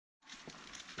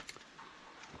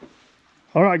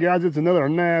All right, guys, it's another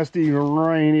nasty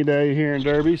rainy day here in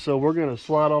Derby, so we're gonna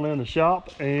slide on in the shop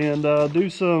and do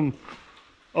some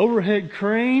overhead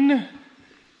crane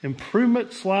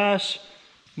improvement slash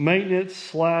maintenance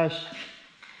slash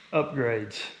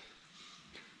upgrades.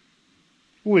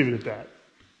 We'll leave it at that.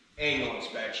 Annual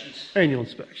inspections. Annual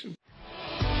inspection.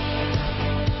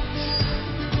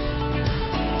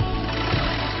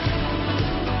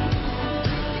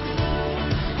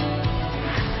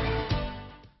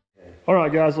 All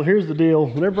right, guys, so here's the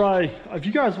deal. If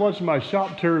you guys watched my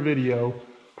shop tour video,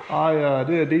 I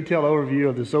did a detailed overview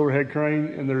of this overhead crane,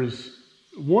 and there's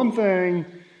one thing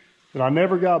that I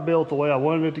never got built the way I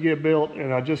wanted it to get built,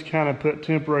 and I just kind of put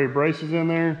temporary braces in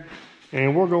there,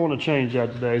 and we're going to change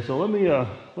that today. So let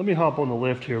me hop on the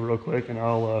lift here real quick, and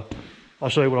I'll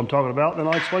show you what I'm talking about, and then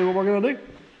I'll explain what we're gonna do.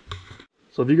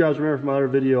 So if you guys remember from my other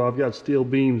video, I've got steel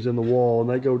beams in the wall, and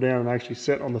they go down and actually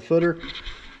set on the footer.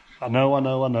 I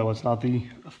know, it's not the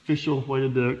official way to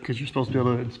do it because you're supposed to be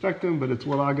able to inspect them, but it's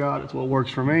what I got, it's what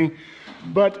works for me.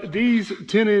 But these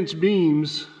 10-inch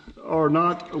beams are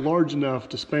not large enough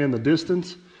to span the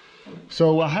distance.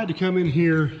 So I had to come in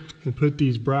here and put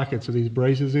these brackets or these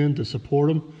braces in to support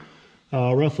them,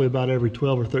 roughly about every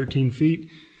 12 or 13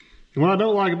 feet. And what I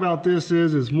don't like about this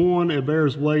is one, it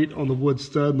bears weight on the wood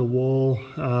stud in the wall.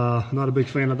 Not a big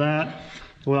fan of that.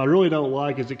 What I really don't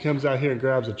like is it comes out here and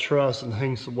grabs a truss and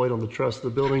hangs some weight on the truss of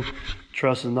the building.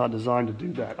 Truss is not designed to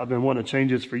do that. I've been wanting to change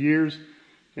this for years,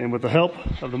 and with the help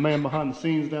of the man behind the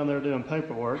scenes down there doing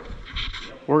paperwork,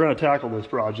 we're gonna tackle this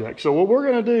project. So what we're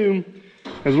gonna do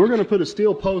is we're gonna put a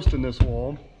steel post in this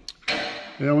wall,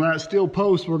 and on that steel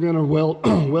post, we're gonna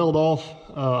weld off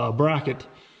a bracket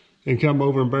and come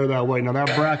over and bear that weight. Now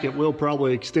that bracket will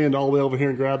probably extend all the way over here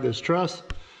and grab this truss.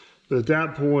 But at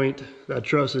that point, that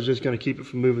truss is just going to keep it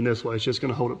from moving this way. It's just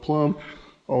going to hold it plumb.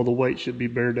 All the weight should be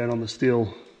bear down on the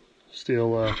steel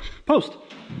post.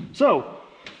 So,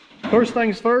 first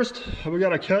things first, we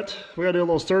got to do a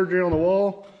little surgery on the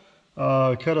wall.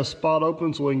 Cut a spot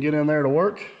open so we can get in there to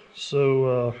work.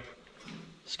 So,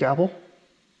 scalpel.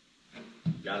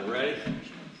 Got it ready?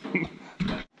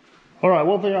 All right,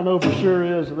 one thing I know for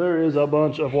sure is there is a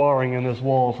bunch of wiring in this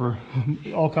wall for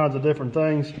all kinds of different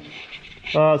things.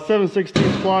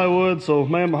 7/16 plywood, so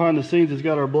man behind the scenes has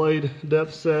got our blade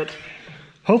depth set,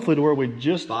 hopefully to where we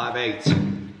just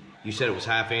 5/8. You said it was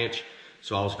 1/2 inch,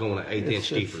 so I was going an 1/8 inch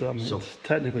deeper. So it's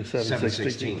technically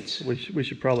 7/16. We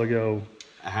should probably go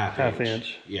a half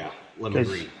inch. Yeah, let me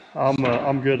read.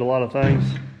 I'm good at a lot of things,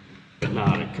 but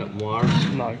not at cutting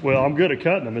wires. Well, I'm good at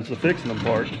cutting them. It's the fixing them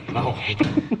part. Oh,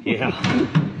 yeah.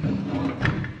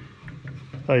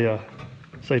 Hey,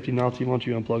 safety Nazi, why don't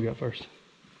you unplug that first?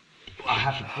 I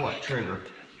have to pull that trigger.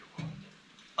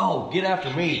 Oh, get after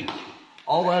me.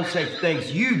 All the unsafe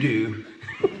things you do.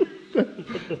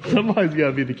 Somebody's got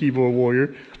to be the keyboard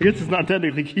warrior. I guess it's not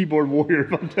technically keyboard warrior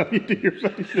if I'm telling you to your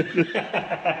face.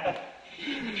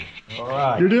 All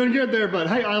right. You're doing good there, but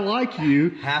hey, I like you.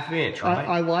 1/2 inch, right?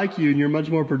 I like you, and you're much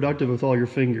more productive with all your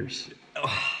fingers.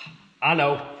 I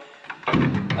know.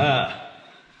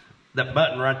 That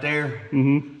button right there,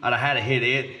 I'd have had to hit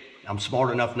it. I'm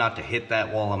smart enough not to hit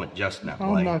that while I'm adjusting that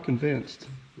blade. I'm not convinced.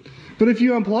 But if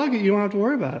you unplug it, you don't have to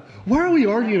worry about it. Why are we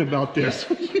arguing about this?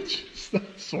 I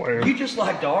swear. You just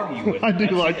like to argue with me. I do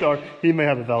like to argue. He may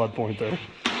have a valid point there.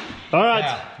 All right.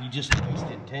 Yeah, you just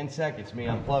wasted 10 seconds me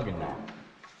unplugging that.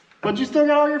 But you still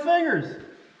got all your fingers.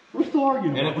 We're still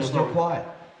arguing. And it was still quiet.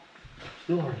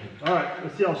 Still arguing. All right,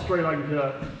 let's see how straight I can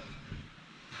cut.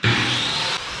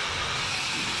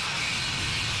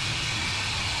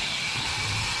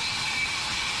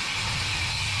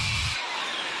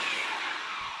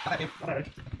 All right.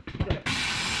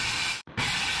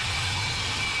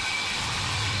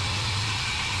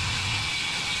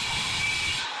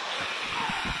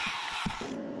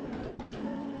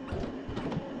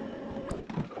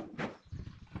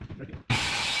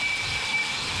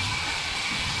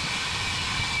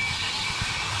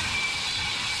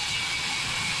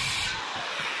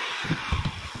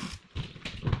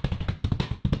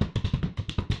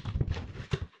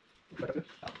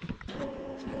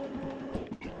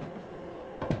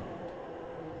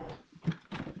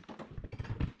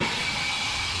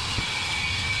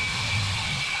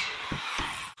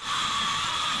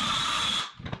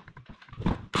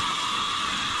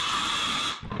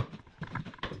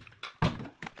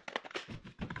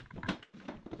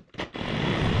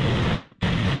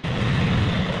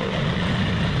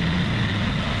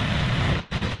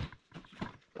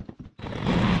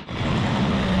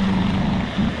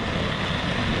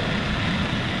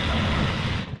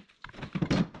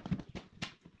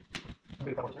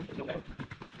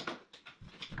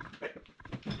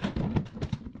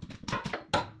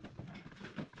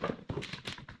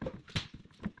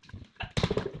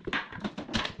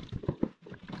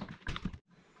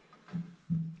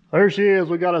 There she is.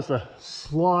 We got us a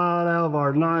slide out of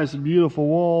our nice, beautiful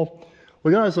wall.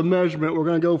 We got us a measurement. We're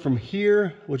going to go from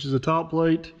here, which is the top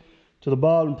plate, to the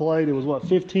bottom plate. It was what,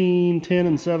 15, 10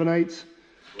 and 7/8?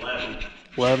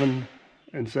 11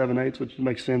 and 7/8, which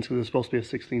makes sense because it's supposed to be a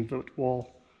 16-foot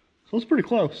wall. So it's pretty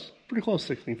close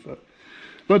 16 foot.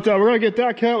 But we're going to get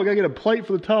that cut. We're going to get a plate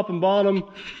for the top and bottom.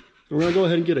 We're going to go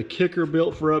ahead and get a kicker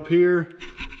built for up here.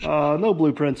 No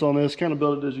blueprints on this, kind of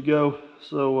build it as you go.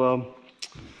 So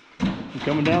I'm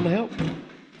coming down to help.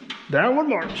 Downward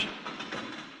march.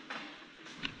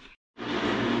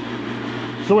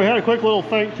 So we had a quick little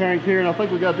think tank here, and I think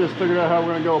we got this figured out how we're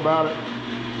going to go about it.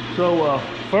 So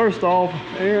first off,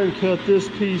 Aaron cut this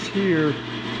piece here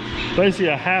basically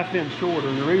a 1/2 inch shorter.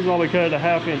 And the reason why we cut it a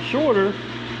 1/2 inch shorter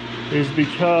is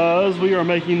because we are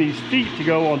making these feet to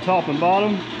go on top and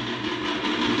bottom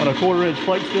on a 1/4 inch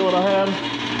plate steel that I had.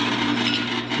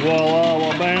 Voila,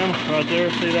 well, bam, right there,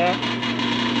 see that?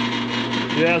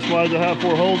 Yes, why does it have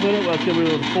 4 holes in it? That's gonna be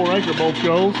where the 4 anchor bolts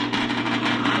goes.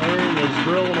 Aaron is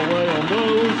drilling away on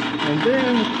those. And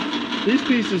then these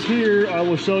pieces here, I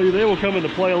will show you, they will come into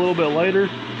play a little bit later.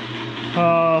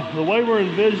 The way we're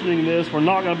envisioning this, we're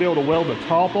not gonna be able to weld the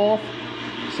top off.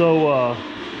 So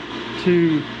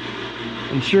to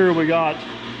ensure we got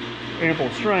ample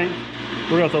strength,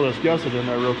 we're gonna throw this gusset in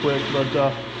there real quick. But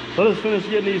let us finish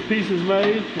getting these pieces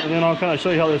made, and then I'll kind of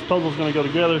show you how this puzzle is gonna go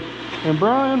together. And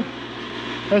Brian,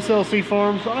 SLC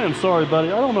Farms, I am sorry, buddy.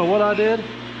 I don't know what I did,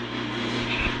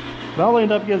 but I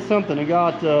leaned up against something and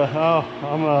got,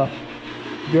 I'm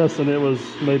guessing it was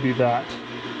maybe that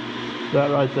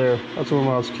right there. That's the one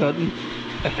I was cutting.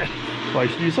 Like,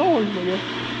 you saw it, I guess.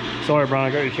 Sorry,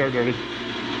 Brian, I got your shirt dirty.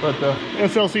 But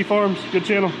SLC Farms, good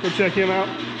channel. Go check him out.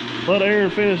 Let Aaron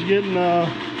finish getting,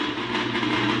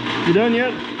 you done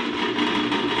yet?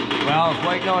 Well, I was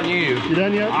waiting on you. You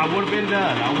done yet? I would have been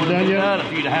done. I would have been done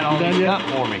if you'd had all this cut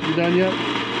for me. You done yet?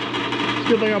 It's a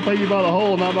good thing I'll pay you by the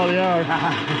hole, not by the hour.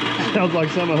 Sounds like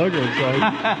something a hooker would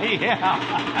say.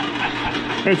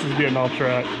 Yeah. This is getting off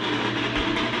track.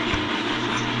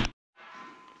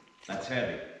 That's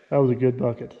heavy. That was a good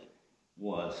bucket.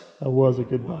 That was a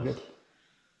good bucket.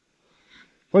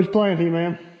 What you playing,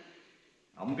 He-Man?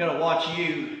 I'm gonna watch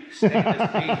you stick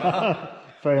this beam up.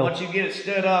 Fail. Once you get it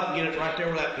stood up and get it right there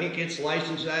where that pink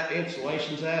insulation's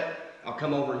at, I'll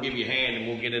come over and give you a hand and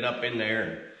we'll get it up in there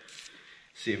and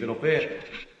see if it'll fit.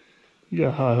 You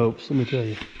got high hopes, let me tell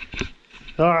you.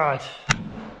 All right. I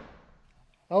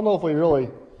don't know if we really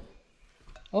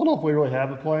have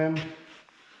a plan.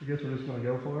 I guess we're just gonna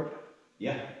go for it.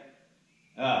 Yeah.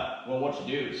 Well, what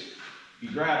you do is you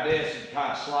grab this and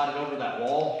kind of slide it over that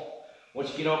wall.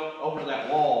 Once you get over to that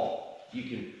wall, you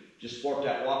can just fork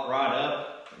that walk right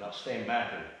up, and I'll stand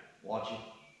back and watch you.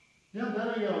 Yeah,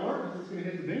 that ain't gonna work because it's gonna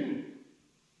hit the beam.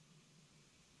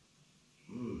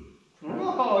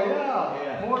 Oh,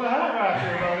 yeah. More than that right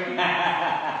there, buddy.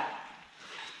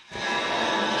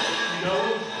 No.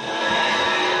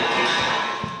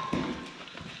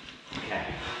 Okay.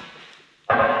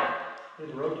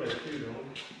 It'll rotate too, don't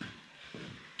it?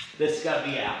 This has got to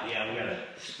be out. Yeah, we got to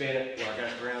spin it where I got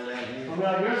it around down here. I mean, I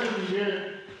guess if you get it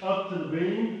up to the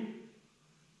beam,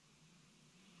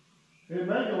 it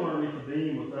may go underneath the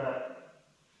beam with that.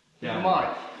 Yeah. It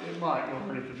might go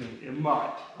underneath the beam. It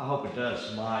might. I hope it does.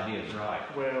 So my idea is right.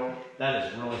 Well, that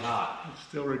is really hot. It's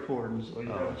still recording, so you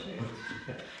have a chance.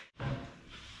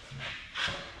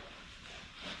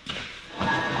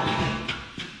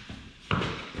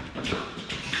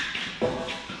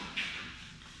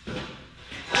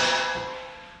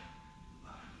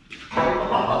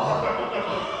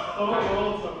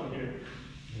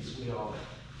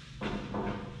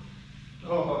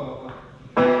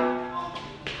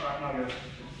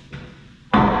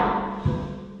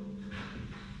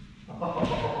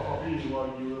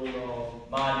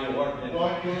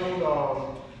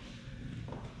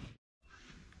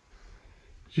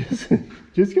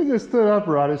 Just because it stood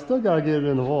upright, it's still got to get it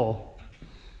in the wall.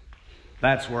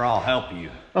 That's where I'll help you.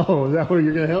 Oh, is that where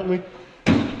you're going to help me?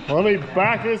 Well, let me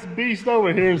back this beast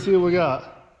over here and see what we got.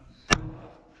 I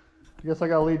guess I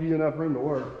got to leave you enough room to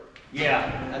work.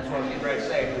 Yeah, that's what I'm getting ready to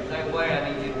say. If there's any way,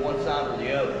 I need you to one side or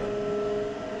the other.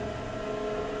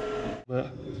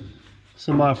 But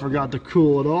somebody forgot to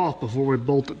cool it off before we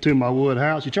bolt it to my wood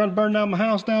house. You trying to burn down my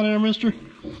house down there, mister?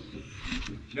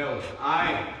 No,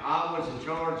 I was in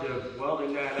charge of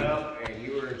welding that up, and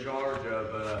you were in charge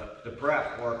of the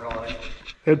prep work on it.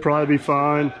 It'd probably be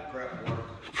fine. Prep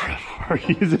work. Prep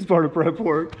work. Is this part of prep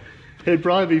work? It'd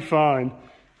probably be fine.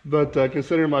 But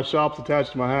considering my shop's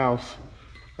attached to my house,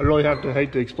 I'd really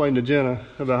hate to explain to Jenna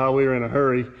about how we were in a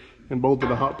hurry and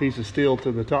bolted a hot piece of steel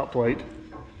to the top plate.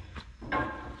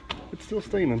 still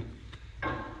steaming.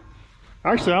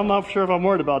 Actually, I'm not sure if I'm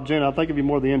worried about Jen. I think it'd be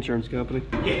more the insurance company.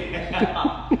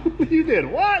 Yeah. You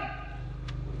did what?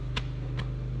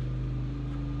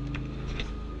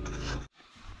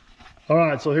 All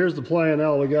right, so here's the plan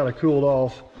now. We got it cooled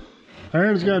off.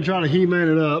 Aaron's gonna try to He-Man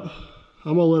it up.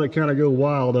 I'm gonna let it kind of go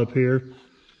wild up here.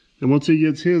 And once he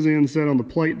gets his end set on the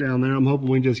plate down there, I'm hoping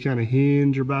we can just kind of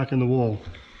hinge her back in the wall.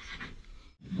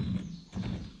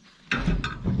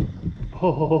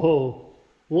 Oh,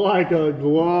 like a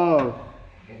glove.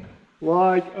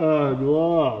 Like a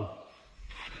glove.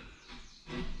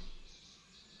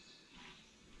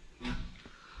 I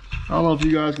don't know if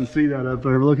you guys can see that up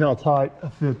there, but look how tight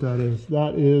a fit that is.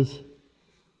 That is,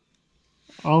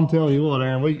 I'm telling you what,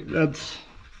 Aaron, that's.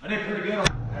 I did pretty good on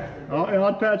that.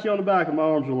 I'd pat you on the back if my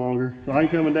arms were longer. I ain't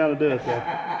coming down to do it though.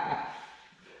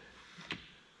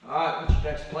 All right, what's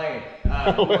your next plan?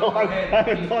 Well, I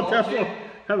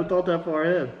haven't thought that far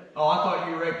ahead. Oh, I thought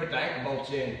you were ready to put the anchor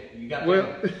bolts in. You got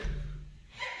Well,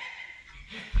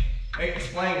 Hey,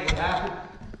 explain what happened.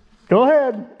 go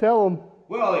ahead, tell them.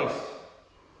 Well, these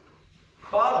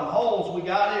bottom holes we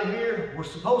got in here, we're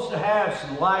supposed to have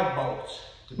some lag bolts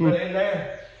to put in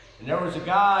there. And there was a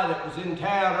guy that was in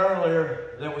town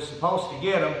earlier that was supposed to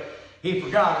get them. He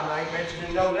forgot them. I ain't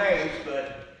mentioning no names,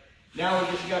 but now we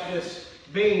just got this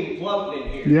beam floating in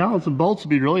here. Yeah, some bolts would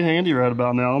be really handy right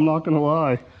about now. I'm not gonna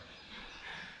lie.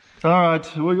 All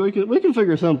right, we can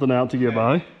figure something out to get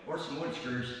by. Or some wood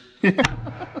screws. Hey,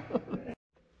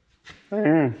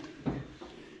 Aaron,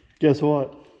 guess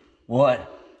what? What?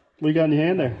 What you got in your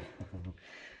hand there?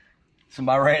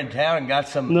 Somebody ran in town and got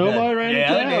some. Nobody ran in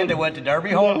town. Yeah, they did. They went to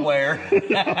Derby Hardware.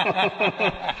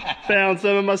 Found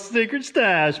some of my secret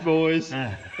stash, boys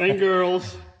and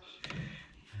girls.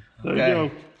 There you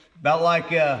go. About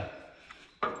like,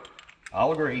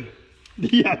 I'll agree.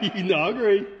 Yeah, I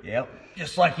agree. Yep.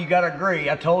 Just like you gotta agree.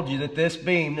 I told you that this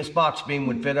box beam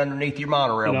would fit underneath your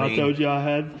monorail And beam. I told you I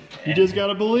had. You just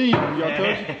gotta believe. I told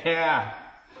you. Yeah.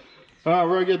 All right,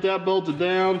 we're gonna get that bolted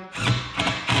down.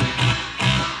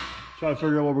 Try to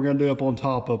figure out what we're gonna do up on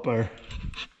top up there.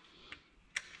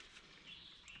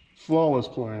 Flawless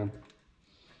plan.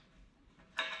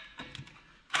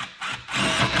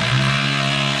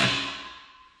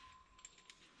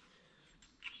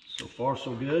 So far,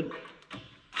 so good.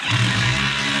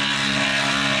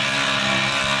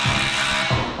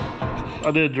 I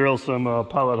did drill some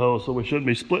pilot holes, so we shouldn't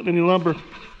be splitting any lumber.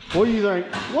 What do you think?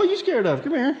 What are you scared of?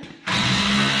 Come here.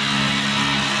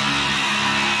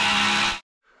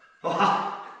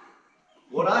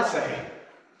 What'd I say?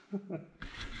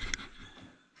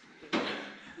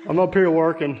 I'm up here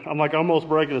working. I'm like almost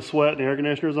breaking a sweat, and the air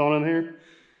conditioner's on in here.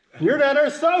 You're down there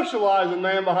socializing,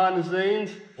 man, behind the scenes.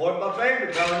 Point my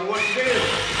finger, tell me what you did.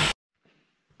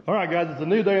 All right, guys, it's a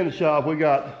new day in the shop. We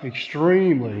got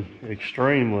extremely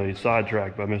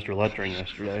sidetracked by Mr. Lettering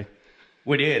yesterday.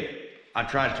 We did. I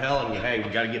tried telling you, hey,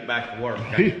 we got to get back to work.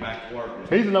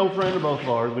 He's an old friend of both of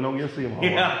ours. We don't get to see him all.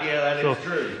 Yeah, that is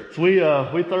true. So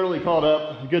we thoroughly caught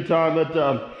up. Good time. But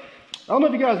I don't know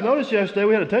if you guys noticed yesterday,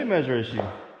 we had a tape measure issue.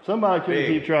 Somebody couldn't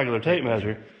keep track of their tape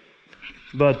measure.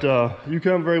 But you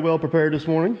come very well prepared this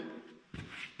morning.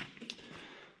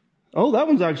 Oh, that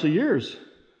one's actually yours.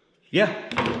 Yeah.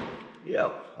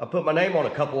 I put my name on a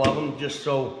couple of them just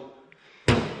so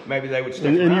maybe they would stick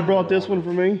around. And you brought this one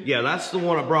for me? Yeah, that's the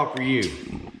one I brought for you.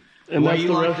 And the way you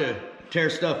like to tear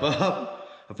stuff up,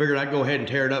 I figured I'd go ahead and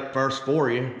tear it up first for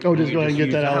you. Oh, just go ahead and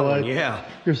get that out of the way? Yeah.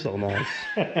 You're so nice.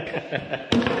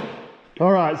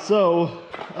 All right, so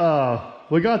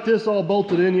we got this all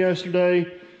bolted in yesterday.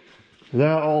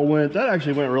 That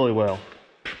actually went really well.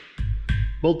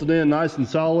 Bolted in nice and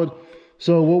solid.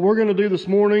 So what we're gonna do this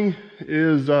morning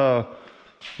is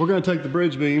we're gonna take the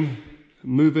bridge beam,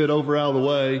 move it over out of the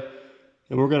way,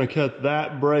 and we're gonna cut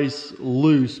that brace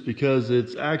loose because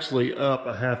it's actually up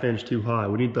a 1/2 inch too high.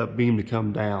 We need that beam to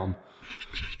come down.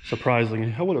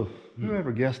 Surprisingly,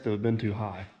 whoever guessed it would have been too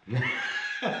high.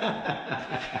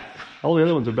 All the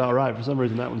other ones are about right. For some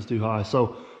reason, that one's too high.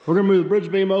 So we're gonna move the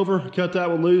bridge beam over, cut that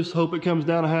one loose, hope it comes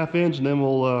down a 1/2 inch, and then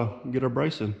we'll get our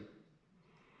brace in.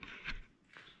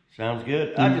 Sounds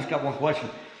good. I just got one question.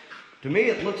 To me,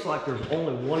 it looks like there's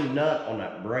only one nut on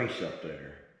that brace up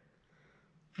there.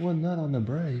 One nut on the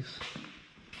brace?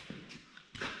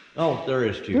 Oh, there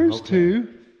is two. There's two.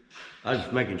 I was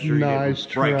just making sure you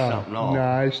didn't break something off.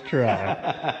 Nice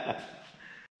try.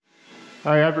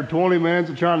 Hey, after 20 minutes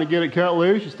of trying to get it cut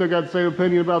loose, you still got the same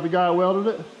opinion about the guy who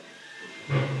welded it?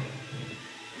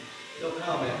 No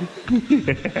comment.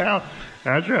 Yeah,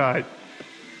 that's right.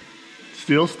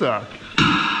 Still stuck.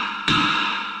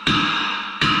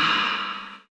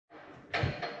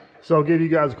 So I'll give you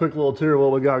guys a quick little tour of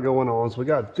what we got going on. So we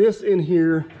got this in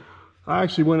here. I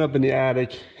actually went up in the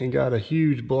attic and got a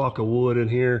huge block of wood in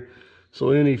here. So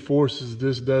any forces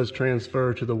this does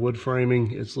transfer to the wood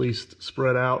framing, it's at least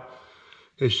spread out.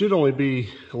 It should only be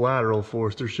lateral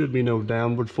force. There should be no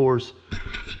downward force.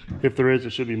 If there is, it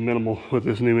should be minimal with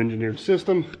this new engineered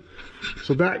system.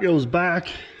 So that goes back.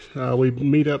 We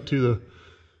meet up to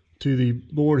the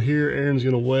board here. Aaron's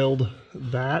gonna weld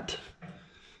that.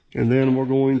 And then we're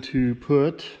going to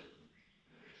put,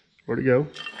 where'd it go?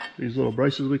 These little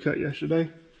braces we cut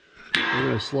yesterday. We're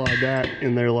gonna slide that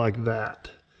in there like that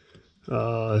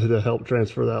to help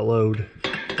transfer that load,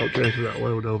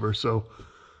 over. So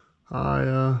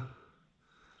I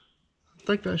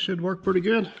think that should work pretty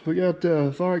good. We got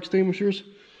fire extinguishers.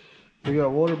 We got a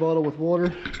water bottle with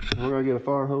water. We're gonna get a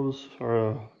fire hose or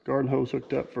a garden hose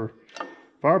hooked up for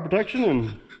fire protection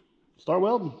and start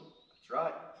welding. That's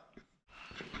right.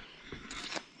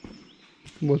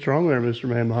 What's wrong there, Mr.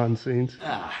 Man behind the scenes?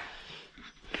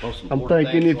 I'm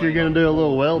thinking if you're gonna do a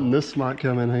little welding, this might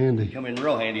come in handy. Come in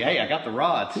real handy. Hey, I got the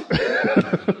rods. I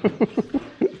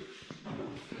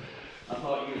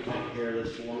thought you would take care of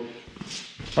this for me.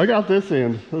 I got this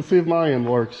end. Let's see if my end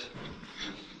works.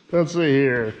 Let's see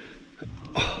here.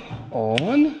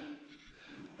 On.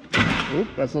 Oop,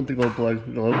 that's not the glow plugs.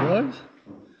 Glow plugs.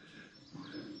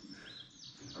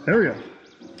 There we go.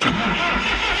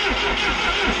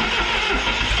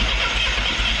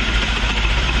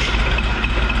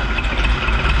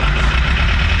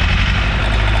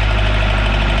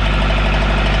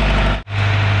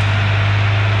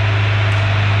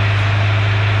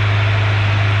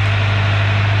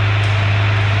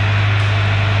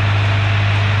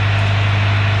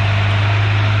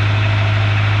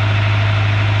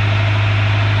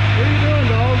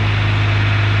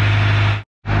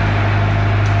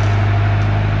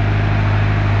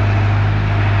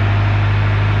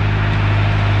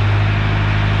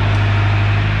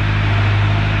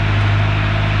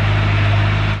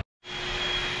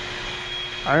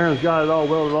 Aaron's got it all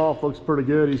welded off, looks pretty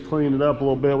good. He's cleaned it up a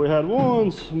little bit. We had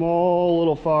one small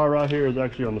little fire right here. It's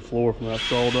actually on the floor from that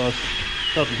sawdust.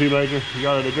 Nothing too major. We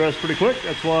got it addressed pretty quick.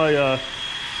 That's why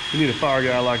you need a fire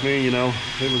guy like me, you know.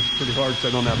 It was pretty hard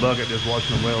sitting on that bucket just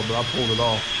watching them weld, but I pulled it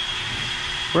off.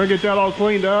 We're gonna get that all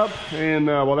cleaned up, and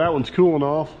while that one's cooling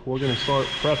off, we're gonna start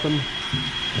prepping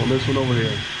on this one over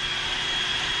here.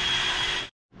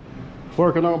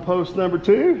 Working on post number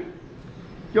 2.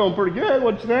 Going pretty good,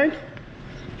 what you think?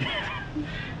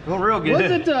 Going real good.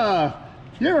 Was it,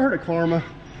 you ever heard of karma?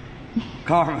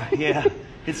 Karma, yeah.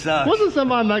 It's Wasn't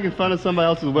somebody making fun of somebody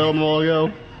else's welding a while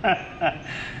ago?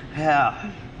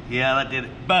 Yeah, that did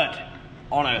it. But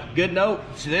on a good note,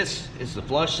 see, this is the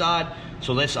flush side,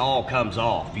 so this all comes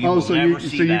off. You will never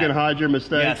see that. You can hide your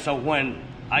mistakes? Yeah, so when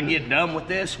I get done with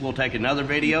this, we'll take another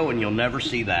video and you'll never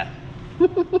see that.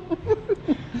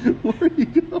 Where are you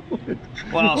going?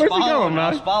 Well, I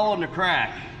was following the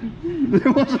crack.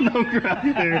 There wasn't no crack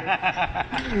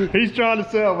there. He's trying to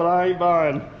sell, but I ain't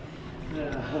buying.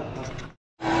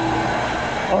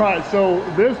 All right, so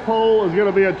this pole is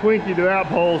gonna be a Twinkie to that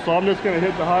pole, so I'm just gonna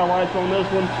hit the highlights on this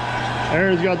one.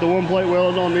 Aaron's got the one plate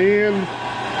welded on the end.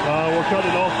 We're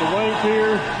cutting off the length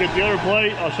here, get the other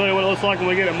plate. I'll show you what it looks like when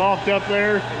we get it mocked up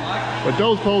there. But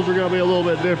those poles are gonna be a little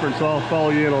bit different, so I'll follow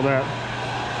you in on that.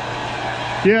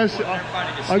 Yes,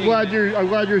 I'm glad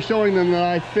you're showing them that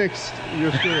I fixed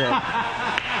your screw up.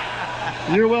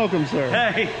 You're welcome, sir.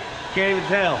 Hey, can't even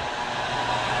tell.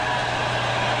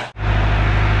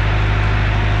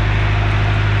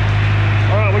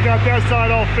 All right, we got that side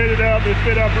all fitted up. It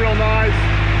fit up real nice.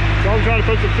 So I'm trying to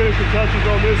put some finishing touches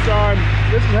on this side.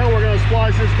 This is how we're gonna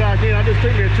splice this back in. I just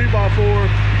took me a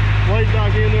 2x4, laid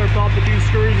back in there, popped a few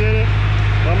screws in it.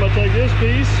 I'm gonna take this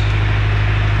piece,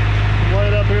 lay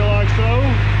it up here like so.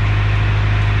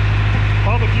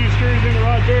 Pop a few screws in it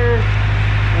right there.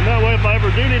 And that way, if I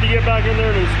ever do need to get back in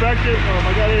there and inspect it, or if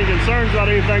I got any concerns about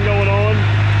anything going on,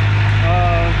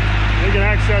 we can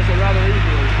access it rather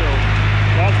easily. So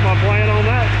that's my plan on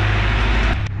that.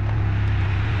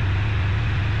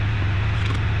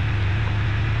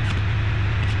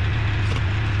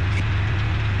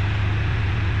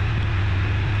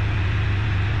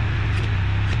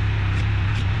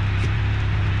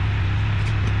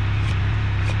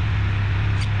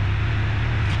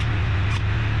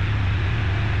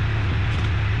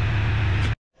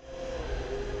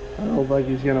 I don't think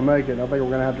he's going to make it. I think we're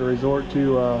going to have to resort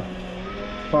to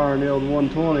firing the old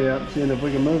 120 up, seeing if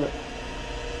we can move it.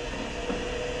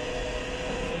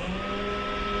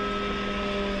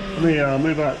 Let me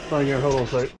move that thing here. Hold on a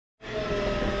sec.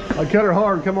 I cut her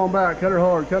hard. Come on back. Cut her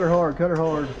hard. Cut her hard. Cut her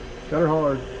hard. Cut her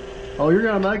hard. Oh, you're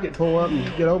gonna make it pull up and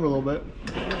get over a little bit.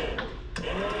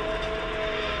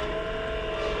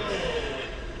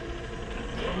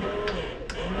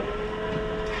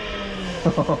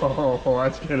 Oh,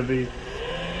 that's gonna be,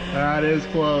 that is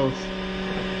close.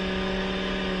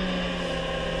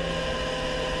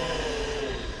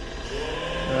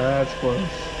 That's close.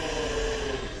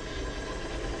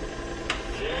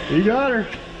 You got her.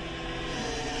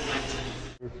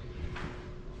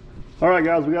 All right,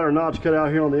 guys, we got our notch cut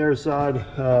out here on the air side.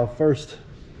 First,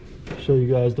 show you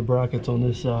guys the brackets on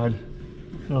this side.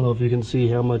 I don't know if you can see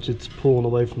how much it's pulling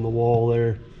away from the wall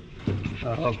there.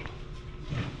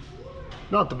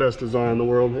 Not the best design in the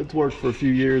world. It's worked for a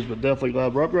few years, but definitely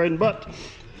glad we're upgrading. But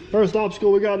first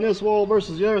obstacle we got in this wall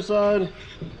versus the other side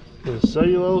is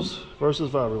cellulose versus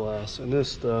fiberglass. And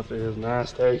this stuff is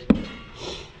nasty.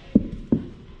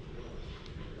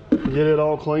 Get it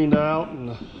all cleaned out and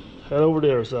head over to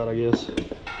the other side, I guess.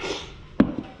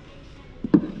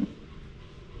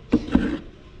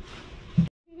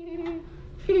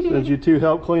 Since you two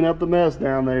helped clean up the mess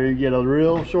down there, you get a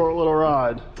real short little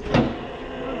ride.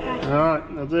 All right,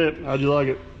 that's it. How'd you like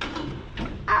it?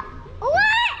 What?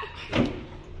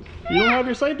 You don't have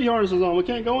your safety harnesses on. We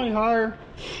can't go any higher.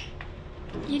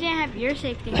 You didn't have your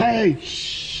safety. Hey,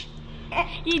 shh.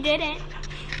 You didn't.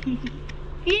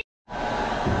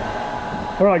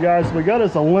 All right, guys, we got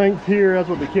us a length here. That's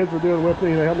what the kids were doing with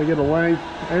me. They helped me get a length.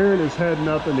 Aaron is heading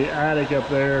up in the attic up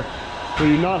there. We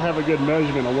do not have a good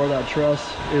measurement on where that truss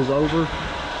is over.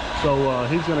 So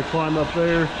he's gonna climb up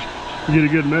there, get a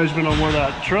good measurement on where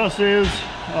that truss is.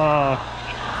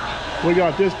 We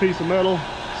got this piece of metal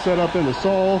set up in the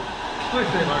saw.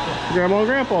 Grandma and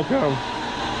Grandpa come.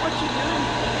 What you doing?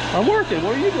 I'm working.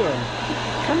 What are you doing?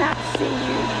 Come out to see you.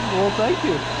 Well, thank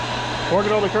you.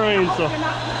 Working on the crane, so. You're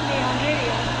not putting me on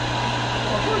video.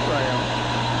 Of course I am.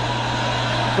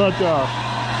 But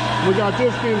we got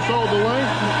this being sold to length.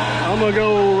 I'm gonna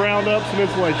go round up some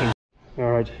insulation.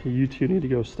 All right, you two need to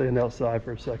go stand outside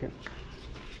for a second.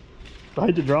 I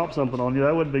hate to drop something on you.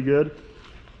 That wouldn't be good.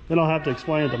 Then I'll have to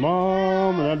explain it to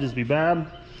Mom, and that'd just be bad.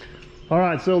 All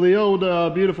right, so the old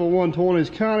beautiful 120 is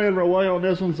kind of in our way on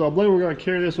this one, so I believe we're gonna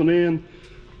carry this one in,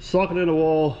 sock it in the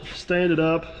wall, stand it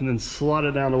up, and then slide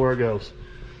it down to where it goes.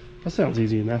 That sounds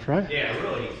easy enough, right? Yeah,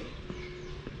 really easy.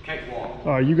 Cakewalk.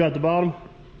 All right, you got the bottom?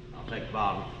 I'll take the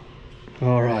bottom.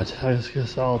 All right, I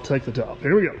guess I'll take the top.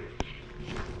 Here we go.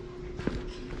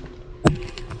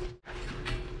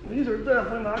 These are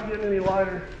definitely not getting any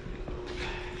lighter.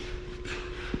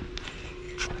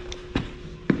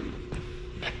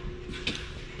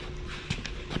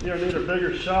 You either need a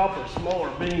bigger shop or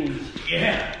smaller beams.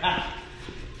 Yeah.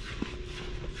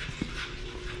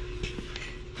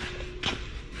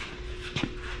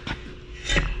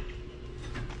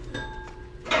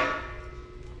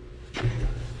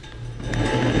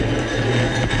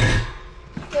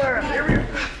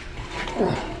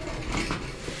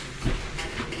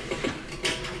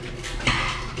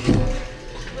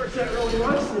 Works out really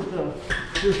nice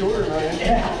with you're shorter than I am.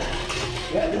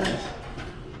 Yeah, it does.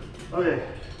 Okay.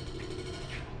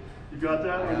 You got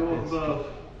that? I'll go up above.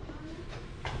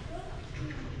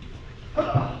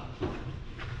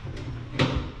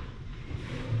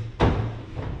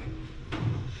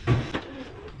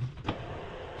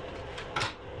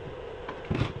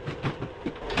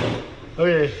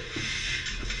 Okay.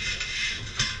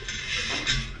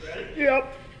 Ready? Yep.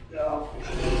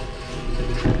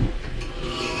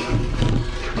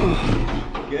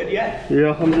 Good yet?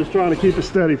 Yeah, I'm just trying to keep it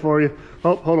steady for you.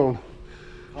 Oh, hold on.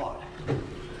 God.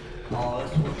 Oh,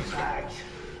 this one sags.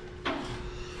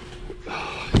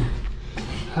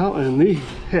 How in the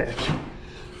heck?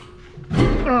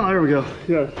 Oh, there we go.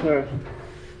 Yeah, all right.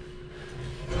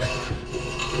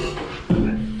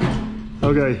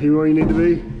 Okay, you where you need to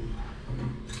be?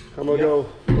 I'm gonna go,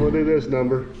 I'm gonna do this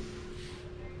number.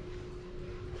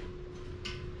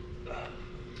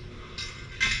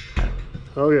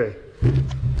 Okay.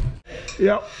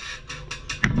 Yep.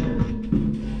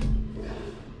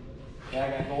 Yeah, I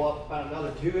gotta go up about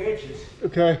another 2 inches.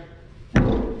 Okay.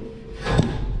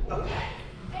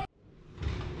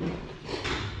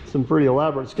 Some pretty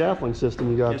elaborate scaffolding system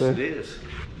you got there. Yes, it is.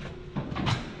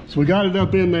 So we got it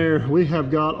up in there. We have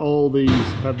got all these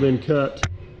have been cut.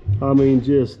 I mean,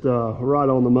 just right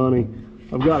on the money.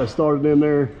 I've got it started in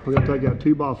there. We're gonna take that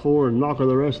 2x4 and knock her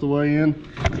the rest of the way in.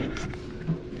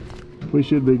 We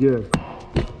should be good.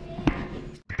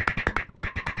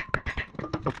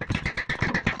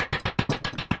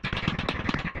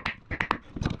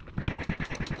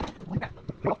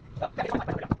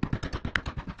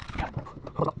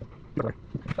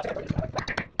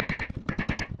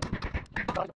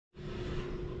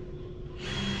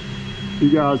 You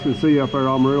guys can see up there,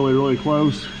 I'm really, really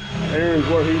close. Aaron's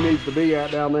where he needs to be at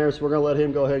down there, so we're gonna let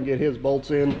him go ahead and get his bolts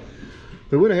in.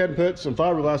 We went ahead and put some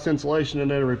fiberglass insulation in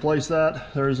there to replace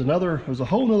that. There's a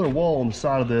whole nother wall on the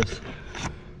side of this.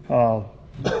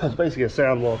 It's basically a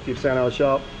sound wall, keeps sound out of the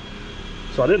shop.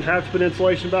 So I didn't have to put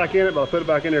insulation back in it, but I put it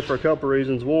back in there for a couple of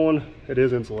reasons. One, it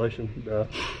is insulation.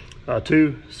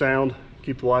 Two, sound,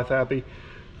 keep the wife happy.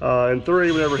 And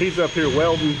three, whenever he's up here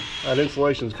welding, that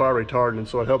insulation is fire retardant,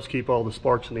 so it helps keep all the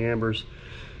sparks and the embers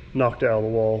knocked out of the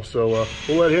wall. So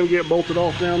we'll let him get bolted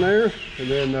off down there, and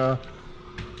then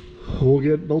we'll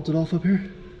get bolted off up here.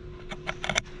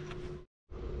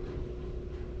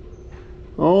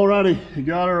 Alrighty, you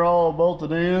got her all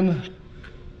bolted in.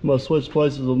 I'm gonna switch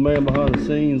places with the man behind the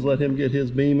scenes, let him get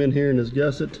his beam in here and his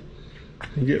gusset,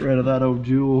 and get rid of that old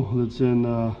jewel that's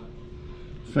in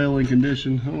failing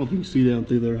condition. I don't know if you can see down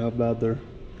through there how bad they're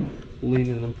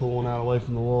leaning and pulling out away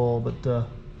from the wall, but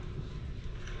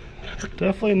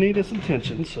definitely needed some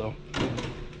attention, so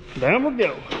down we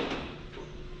go.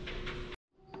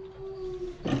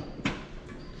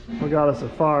 We got us a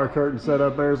fire curtain set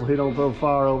up there so he don't throw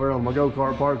fire over on my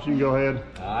go-kart parts. You can go ahead.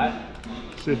 All right.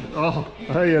 See, oh,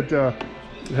 hey, it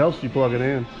helps you plug it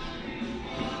in.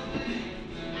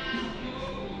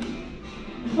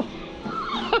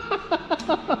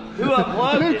 Who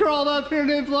unplugged Who it? crawled up here and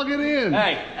didn't plug it in?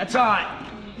 Hey, that's all right.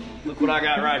 Look what I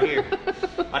got right here.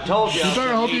 I told you I was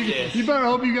gonna need this. You better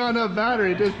hope you got enough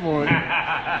battery at this point. A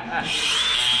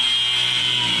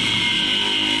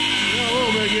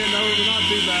little bit getting over, but not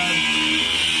too bad.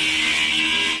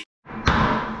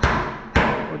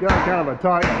 We got kind of a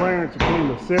tight clearance between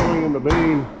the ceiling and the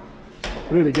beam.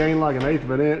 We need to gain like 1/8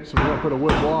 of an inch, so we're gonna put a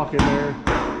wood block in there.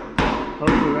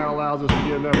 Hopefully that allows us to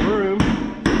get enough room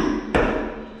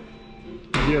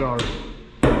to get our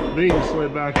beam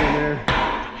slid back in there.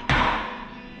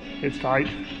 It's tight.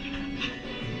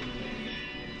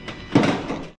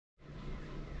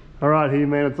 All right,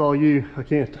 He-Man, it's all you. I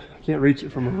can't reach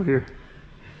it from over here.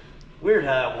 Weird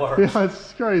how it works. Yeah,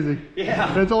 it's crazy.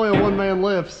 Yeah. It's only a one-man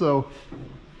lift, so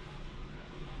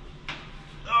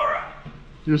All right.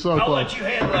 you're so I'll close. let you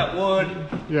handle that wood.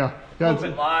 Yeah. A little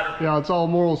bit lighter. Yeah, it's all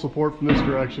moral support from this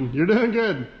direction. You're doing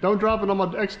good. Don't drop it on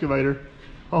my excavator.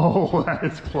 Oh, that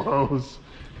is close.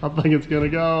 I think it's gonna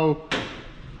go.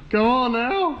 Come on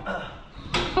now.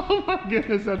 Oh my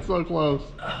goodness, that's so close.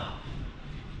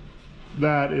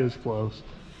 That is close.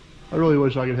 I really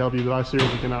wish I could help you, but I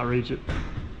seriously cannot reach it.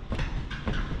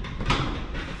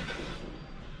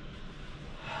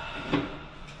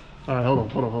 All right, hold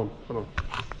on.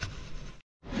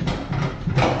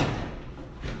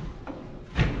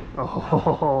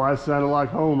 Oh, that sounded like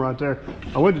home right there.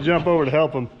 I went to jump over to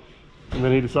help him, and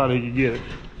then he decided he could get it.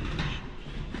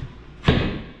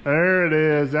 There it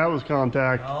is. That was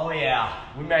contact. Oh yeah,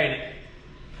 we made it.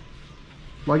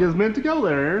 Like it was meant to go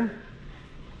there, Aaron.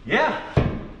 Yeah.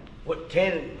 What,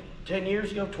 10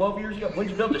 years ago, 12 years ago? When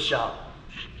did you build the shop?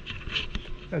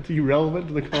 That's irrelevant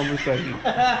to the conversation.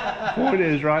 Point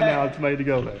is, right now, it's made to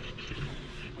go there.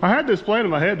 I had this plan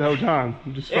in my head the whole time.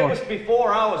 It was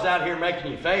before I was out here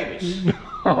making you famous.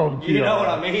 Oh, You know what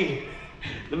I mean?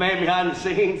 The man behind the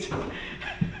scenes.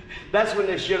 That's when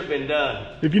this should have been done.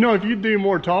 If you do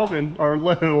more talking, or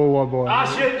oh boy. I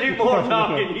should do more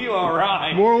talking. You all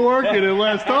right? More working and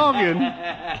less talking.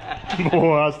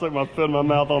 Boy, I stuck my foot in my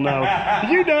mouth on that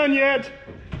one. You done yet?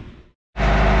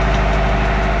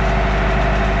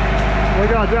 We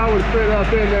got that one fit up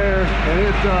in there, and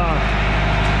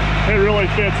it really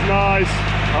fits nice.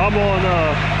 I'm on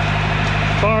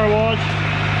fire watch.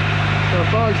 Got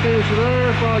a fire extinguisher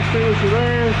there, fire extinguisher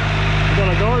there. We got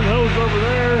a garden hose over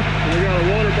there, and we got a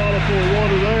water bottle full of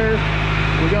water there.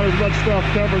 We got as much stuff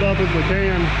covered up as we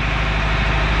can.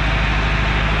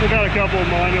 We got a couple of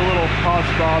minor little hot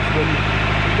spots, but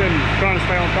we've been trying to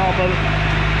stay on top of it.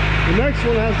 The next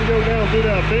one has to go down through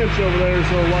that bench over there,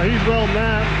 so while he's welding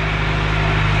that,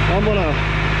 I'm gonna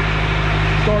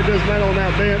start dismantling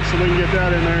that bench so we can get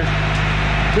that in there.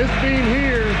 This beam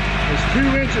here is 2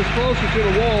 inches closer to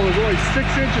the wall. There's only 6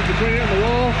 inches between it and the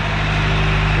wall.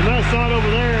 And that side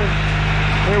over there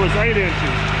was 8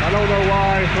 inches. I don't know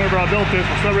why, whenever I built this,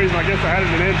 for some reason I guess I had it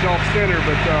an inch off center,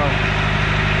 but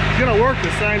it's gonna work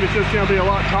the same. It's just gonna be a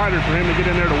lot tighter for him to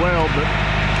get in there to weld, but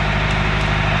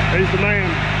he's the man.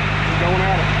 He's going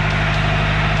at it.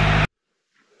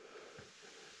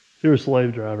 You're a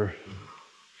slave driver.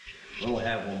 We only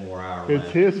have 1 more hour It's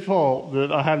left. his fault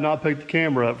that I have not picked the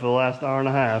camera up for the last hour and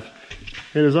a half.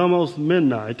 It is almost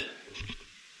midnight.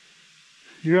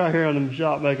 You're out here in the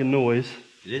shop making noise.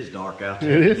 It is dark out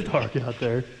there. It is dark out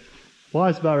there.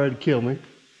 Wife's about ready to kill me.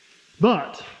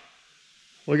 But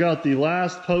We got the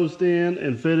last post in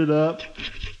and fitted up.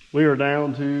 We are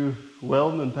down to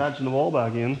welding and patching the wall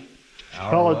back in.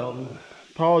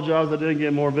 Apologize I didn't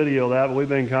get more video of that, but we've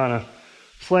been kind of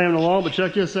slamming along. But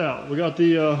check this out. We got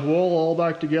the wall all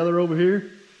back together over here.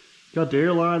 Got the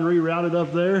airline rerouted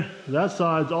up there. That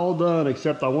side's all done,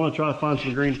 except I want to try to find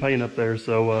some green paint up there.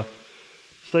 So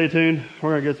stay tuned.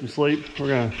 We're going to get some sleep. We're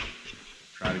going to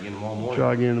Try it again tomorrow morning.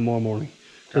 try again tomorrow morning.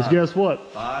 Because guess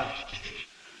what? 5.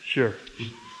 Sure.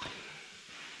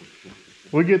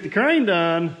 We get the crane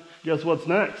done. Guess what's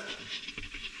next?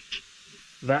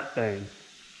 That thing.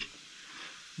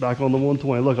 Back on the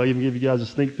 120. Look, I'll even give you guys a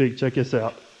sneak peek. Check this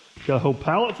out. Got a whole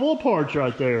pallet full of parts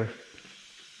right there.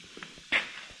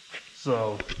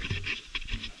 So,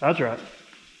 that's right.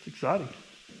 It's exciting.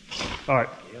 All right.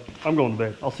 I'm going to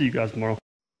bed. I'll see you guys tomorrow.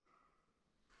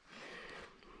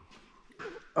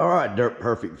 All right, Dirt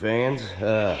Perfect fans.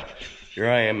 Here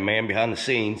I am, man behind the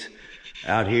scenes,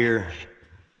 out here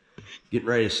getting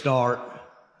ready to start.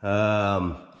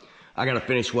 I got to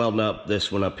finish welding up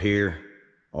this one up here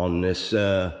on this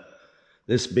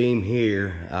this beam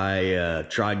here. I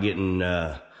tried getting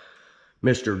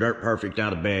Mr. Dirt Perfect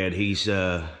out of bed. He's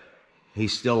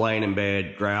still laying in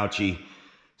bed, grouchy.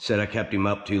 Said I kept him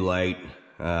up too late,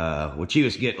 which he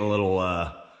was getting a little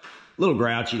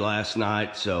grouchy last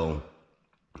night. So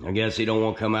I guess he don't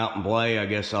want to come out and play. I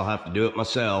guess I'll have to do it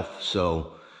myself.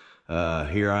 So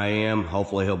here I am.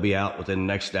 Hopefully he'll be out within the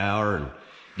next hour and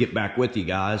get back with you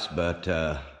guys. But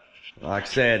like I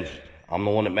said, I'm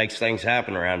the one that makes things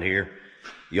happen around here.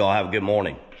 You all have a good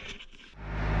morning.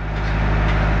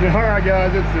 Yeah, all right,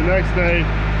 guys, it's the next day.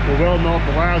 We're welding off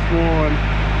the last one,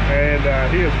 and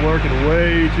he is working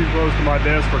way too close to my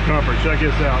desk for comfort. Check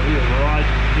this out. He is right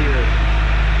here.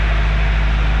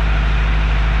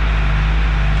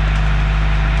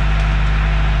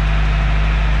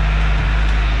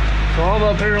 So I'm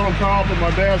up here on top of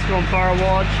my desk on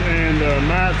Firewatch, and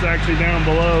Matt's actually down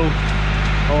below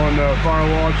on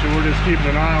Firewatch, and we're just keeping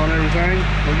an eye on everything.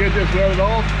 We'll get this welded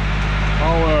off.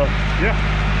 I'll, yeah,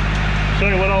 show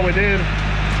you what all we did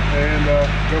and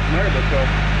go from there. But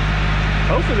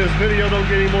hopefully this video don't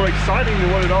get any more exciting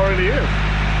than what it already is.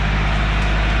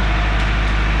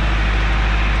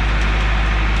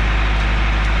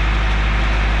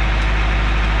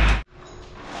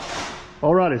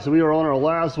 Alrighty, so we are on our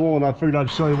last one. I figured I'd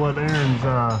show you what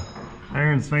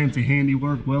Aaron's fancy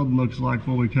handiwork welding looks like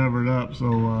before we cover it up.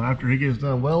 So after he gets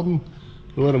done welding,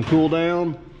 we'll let them cool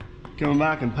down, coming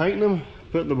back and painting them,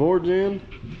 putting the boards in,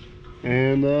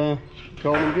 and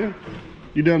call them good.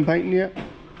 You done painting yet?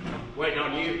 Waiting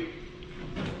on you.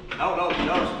 I don't know if you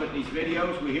noticed, but these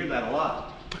videos, we hear that a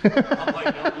lot. I'm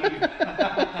waiting on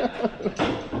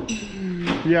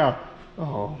you. Yeah.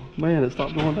 Oh man, it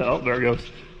stopped doing that. Oh, there it goes.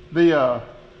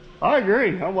 I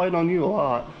agree. I'm waiting on you a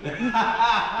lot.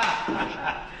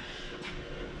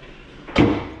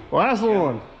 Last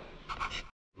one.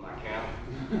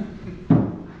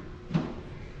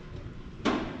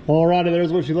 Alrighty,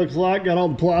 there's what she looks like. Got all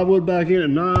the plywood back in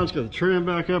and nice. Got the trim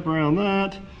back up around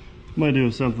that. Might do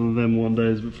something with them one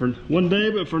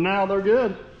day, but for now they're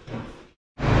good.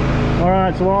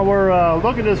 Alright, so while we're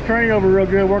looking at this crane over real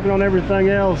good, working on everything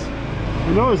else,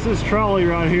 you notice this trolley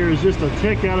right here is just a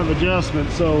tick out of adjustment.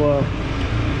 So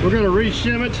we're going to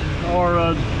re-shim it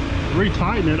or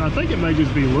re-tighten it. I think it may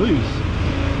just be loose.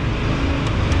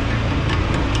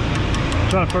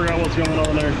 Trying to figure out what's going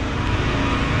on there.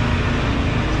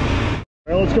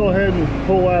 Well, let's go ahead and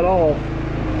pull that off.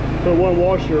 Put one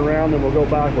washer around, and we'll go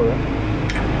back with it.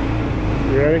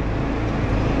 You ready?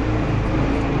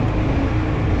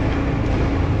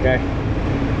 Okay.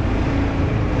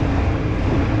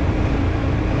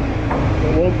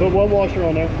 We'll put one washer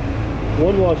on there.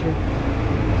 One washer.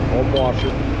 One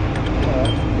washer.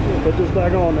 Alright, we'll put this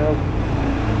back on now.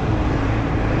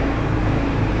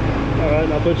 Alright,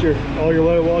 now put all your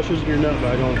leather washers and your nut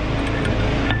back on.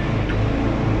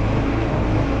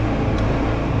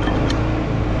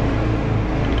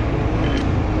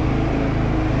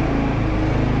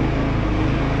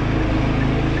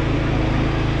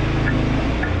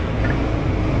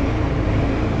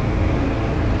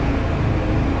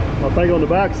 I think on the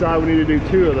back side we need to do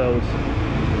 2 of those.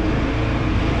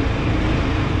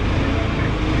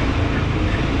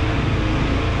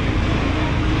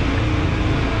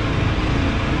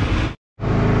 I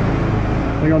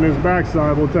think on this back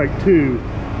side we'll take 2.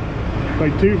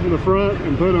 Take 2 from the front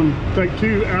and take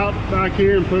 2 out back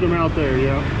here and put them out there,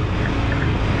 yeah.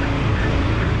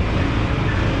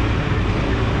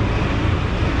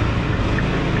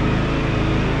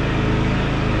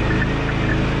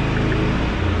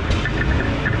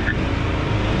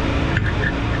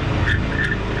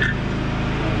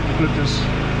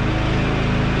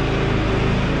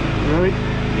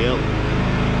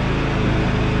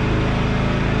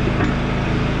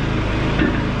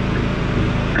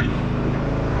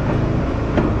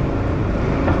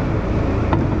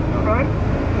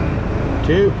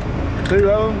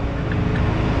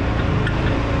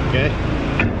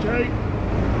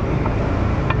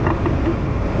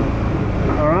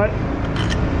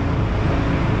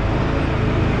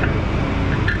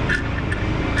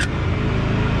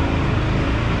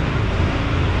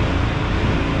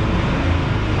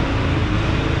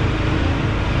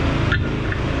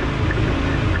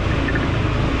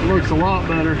 a lot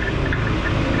better.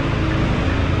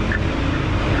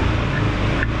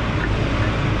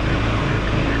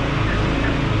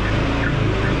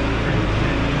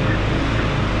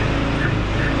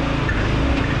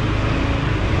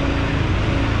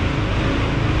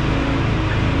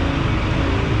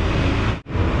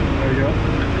 There you go.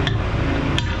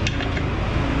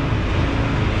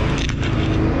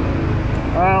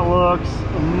 That looks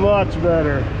much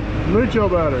better. Mucho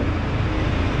better.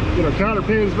 Get our counter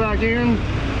pins back in.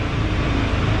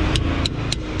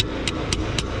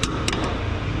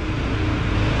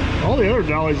 All the other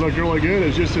dollies look really good.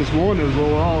 It's just this one is a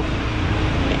little off.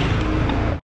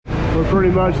 We're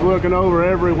pretty much looking over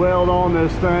every weld on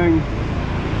this thing,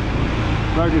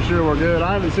 making sure we're good.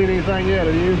 I haven't seen anything yet,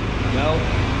 have you? No.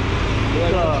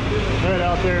 Let's head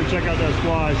out there and check out that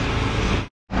splice.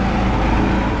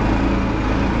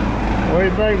 What do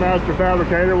you think, Master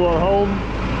Fabricator? Will it hold?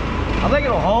 I think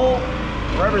it'll hold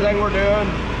for everything we're doing.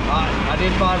 I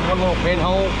did find one little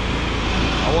pinhole.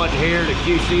 I wasn't here to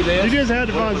QC this. You just had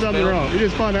to find something wrong. You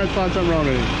just had to find something wrong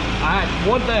with it. I had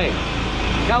one thing.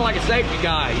 Kind of like a safety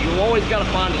guy. You always got to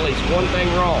find at least one thing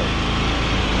wrong.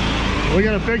 We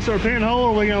gonna fix our pinhole,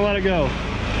 or we gonna let it go?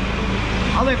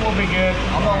 I think we'll be good.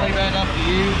 I'm gonna leave that up to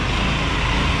you.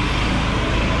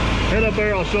 Head up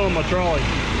there, I'll show them my trolley.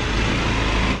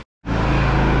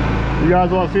 You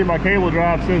guys want to see my cable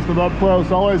drive system up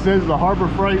close? All this is a Harbor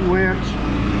Freight winch.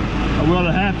 I weld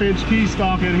a 1/2-inch key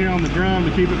stock in here on the drum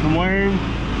to keep it from wearing.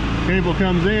 Cable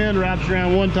comes in, wraps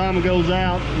around one time and goes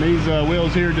out. And these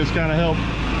wheels here just kind of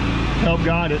help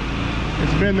guide it.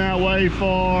 It's been that way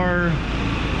for,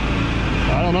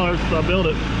 I don't know, ever since I built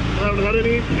it. I haven't had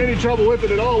any trouble with it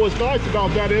at all. What's nice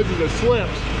about that is it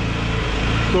slips.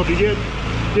 So if you get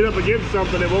up against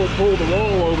something, it won't pull the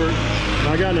wall over. And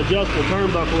I got an adjustable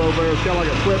turnbuckle over there. It's kind of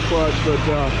like a flip clutch, but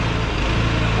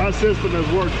that system has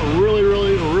worked really,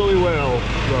 really, really well.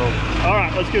 So, all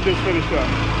right, let's get this finished up.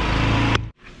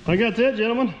 I think that's it,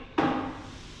 gentlemen.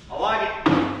 I like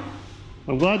it.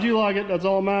 I'm glad you like it. That's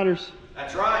all that matters.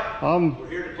 That's right. We're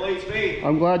here to please me.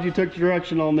 I'm glad you took the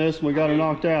direction on this and we got it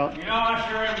knocked out. You know, I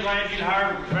sure am glad you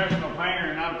hired a professional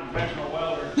painter and not a professional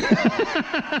welder.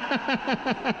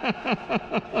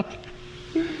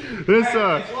 This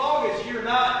As long as you're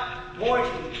not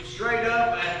pointing straight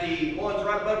up at the ones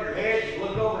right above your head, you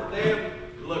look over at them,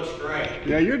 it looks great.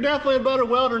 Yeah, you're definitely a better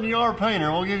welder than you are a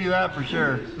painter. We'll give you that for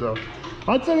sure. So,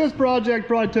 I'd say this project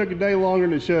probably took a day longer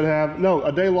than it should have. No,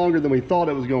 a day longer than we thought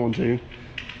it was going to.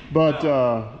 But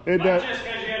it does. Just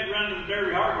because you had to run to the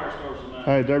Derby hardware store so much.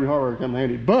 Hey, Derby hardware come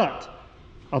handy. But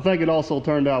I think it also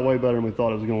turned out way better than we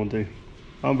thought it was going to.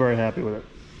 I'm very happy with it.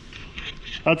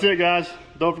 That's it, guys.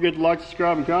 Don't forget to like,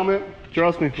 subscribe, and comment.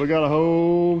 Trust me, we got a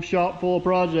whole shop full of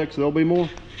projects. There'll be more.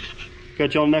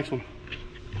 Catch you on the next one.